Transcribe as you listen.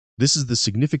This is the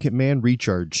Significant Man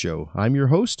Recharge Show. I'm your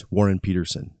host, Warren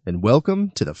Peterson, and welcome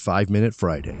to the 5-Minute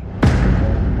Friday.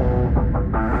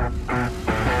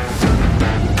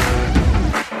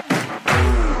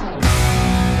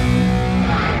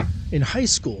 In high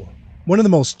school, one of the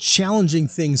most challenging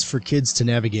things for kids to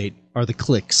navigate are the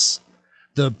cliques,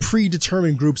 the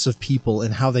predetermined groups of people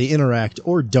and how they interact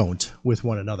or don't with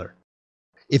one another.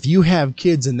 If you have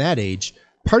kids in that age,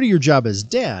 part of your job as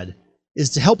dad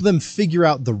is to help them figure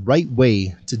out the right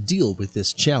way to deal with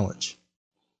this challenge.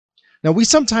 Now, we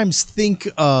sometimes think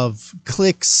of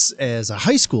cliques as a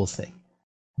high school thing,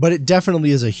 but it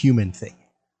definitely is a human thing.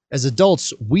 As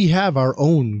adults, we have our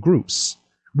own groups.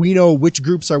 We know which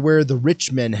groups are where the rich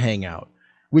men hang out,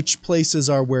 which places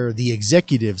are where the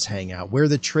executives hang out, where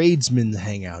the tradesmen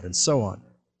hang out, and so on.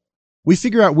 We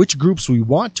figure out which groups we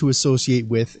want to associate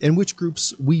with and which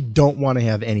groups we don't want to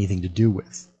have anything to do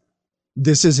with.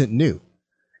 This isn't new.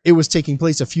 It was taking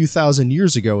place a few thousand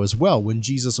years ago as well when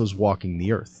Jesus was walking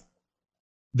the earth.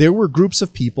 There were groups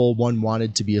of people one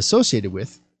wanted to be associated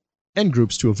with and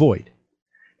groups to avoid.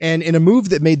 And in a move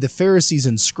that made the Pharisees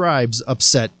and scribes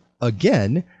upset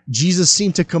again, Jesus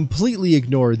seemed to completely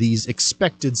ignore these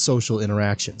expected social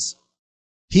interactions.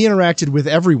 He interacted with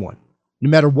everyone, no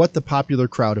matter what the popular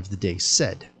crowd of the day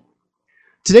said.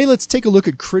 Today, let's take a look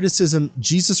at criticism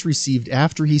Jesus received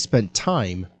after he spent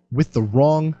time with the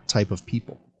wrong type of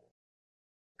people.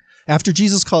 After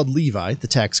Jesus called Levi, the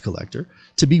tax collector,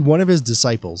 to be one of his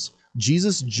disciples,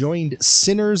 Jesus joined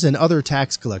sinners and other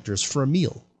tax collectors for a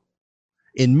meal.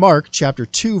 In Mark chapter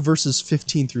 2, verses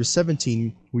 15 through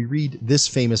 17, we read this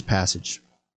famous passage.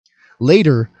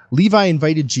 Later, Levi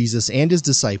invited Jesus and his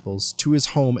disciples to his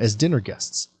home as dinner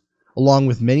guests, along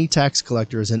with many tax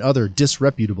collectors and other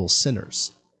disreputable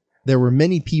sinners. There were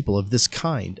many people of this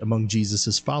kind among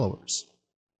Jesus' followers.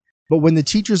 But when the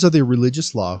teachers of the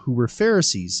religious law, who were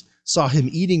Pharisees, saw him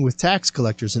eating with tax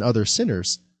collectors and other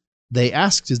sinners, they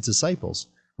asked his disciples,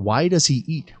 "Why does he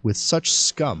eat with such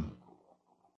scum?"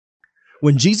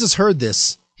 When Jesus heard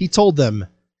this, he told them,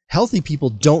 "Healthy people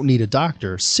don't need a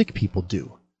doctor, sick people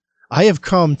do. I have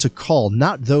come to call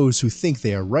not those who think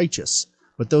they are righteous,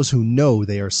 but those who know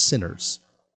they are sinners."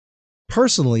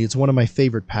 Personally, it's one of my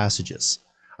favorite passages.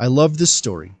 I love this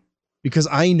story because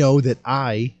I know that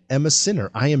I am a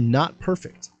sinner. I am not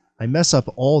perfect. I mess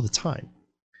up all the time.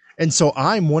 And so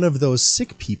I'm one of those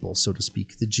sick people, so to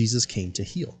speak, that Jesus came to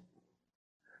heal.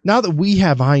 Now that we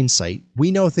have hindsight,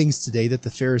 we know things today that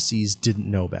the Pharisees didn't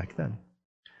know back then.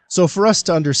 So for us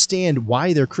to understand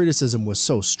why their criticism was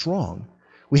so strong,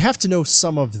 we have to know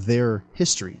some of their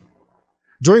history.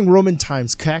 During Roman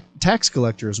times, tax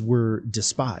collectors were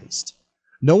despised.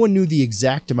 No one knew the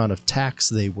exact amount of tax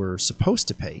they were supposed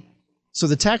to pay, so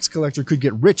the tax collector could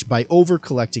get rich by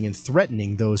over-collecting and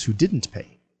threatening those who didn't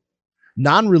pay.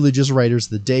 Non-religious writers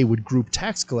of the day would group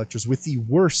tax collectors with the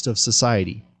worst of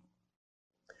society.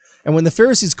 And when the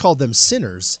Pharisees called them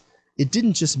sinners, it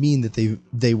didn't just mean that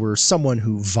they were someone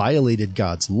who violated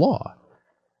God's law,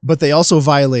 but they also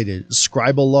violated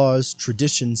scribal laws,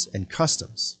 traditions, and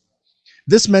customs.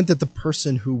 This meant that the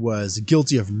person who was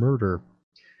guilty of murder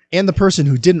and the person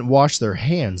who didn't wash their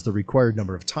hands the required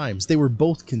number of times, they were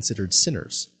both considered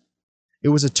sinners. It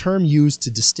was a term used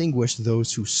to distinguish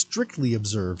those who strictly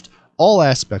observed all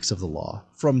aspects of the law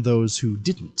from those who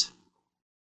didn't.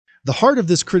 The heart of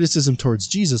this criticism towards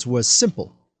Jesus was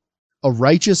simple. A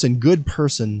righteous and good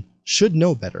person should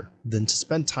know better than to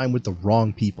spend time with the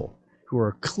wrong people who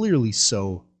are clearly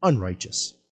so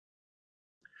unrighteous.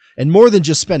 And more than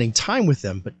just spending time with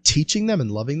them, but teaching them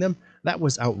and loving them, that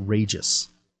was outrageous.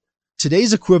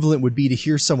 Today's equivalent would be to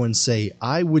hear someone say,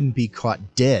 "I wouldn't be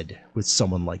caught dead with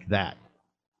someone like that."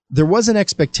 There was an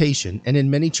expectation, and in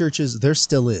many churches there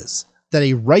still is, that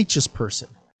a righteous person,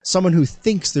 someone who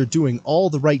thinks they're doing all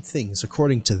the right things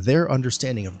according to their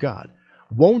understanding of God,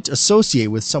 won't associate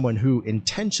with someone who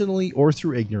intentionally or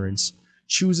through ignorance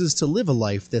chooses to live a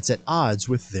life that's at odds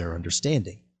with their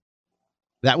understanding.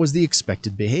 That was the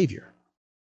expected behavior.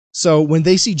 So when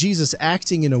they see Jesus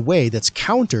acting in a way that's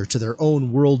counter to their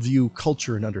own worldview,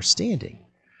 culture, and understanding,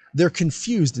 they're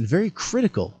confused and very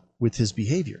critical with his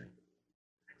behavior.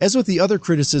 As with the other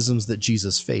criticisms that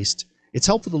Jesus faced, it's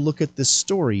helpful to look at this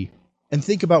story and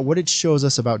think about what it shows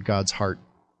us about God's heart.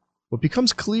 What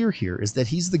becomes clear here is that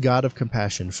he's the God of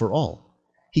compassion for all.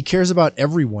 He cares about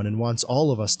everyone and wants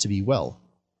all of us to be well.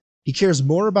 He cares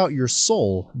more about your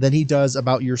soul than he does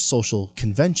about your social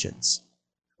conventions,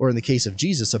 or in the case of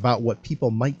Jesus, about what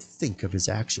people might think of his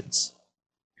actions.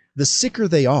 The sicker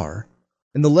they are,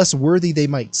 and the less worthy they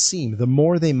might seem, the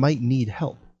more they might need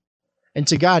help. And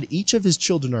to God, each of his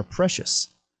children are precious.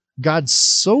 God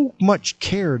so much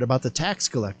cared about the tax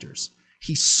collectors,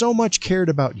 he so much cared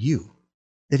about you,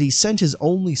 that he sent his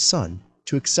only Son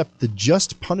to accept the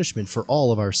just punishment for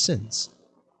all of our sins.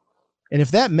 And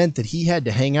if that meant that he had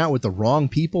to hang out with the wrong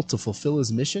people to fulfill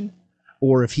his mission,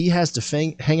 or if he has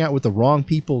to hang out with the wrong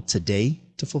people today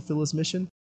to fulfill his mission,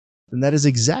 then that is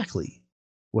exactly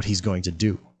what he's going to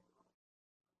do.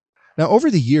 Now,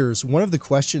 over the years, one of the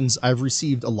questions I've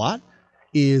received a lot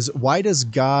is, why does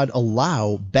God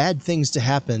allow bad things to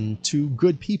happen to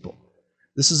good people?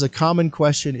 This is a common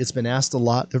question. It's been asked a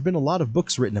lot. There have been a lot of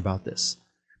books written about this.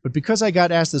 But because I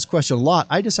got asked this question a lot,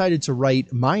 I decided to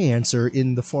write my answer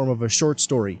in the form of a short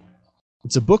story.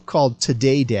 It's a book called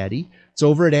Today, Daddy. It's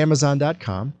over at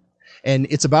Amazon.com. And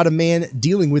it's about a man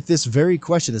dealing with this very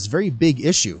question, this very big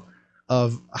issue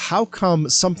of how come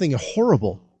something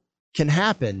horrible can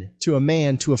happen to a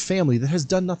man, to a family that has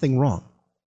done nothing wrong.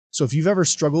 So if you've ever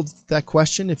struggled with that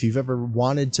question, if you've ever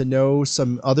wanted to know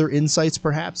some other insights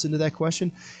perhaps into that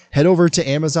question, head over to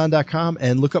Amazon.com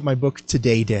and look up my book,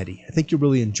 Today, Daddy. I think you'll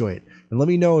really enjoy it. And let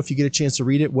me know if you get a chance to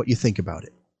read it, what you think about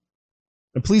it.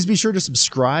 And please be sure to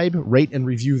subscribe, rate, and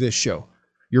review this show.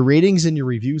 Your ratings and your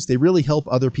reviews, they really help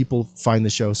other people find the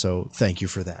show, so thank you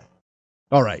for that.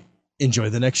 All right, enjoy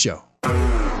the next show.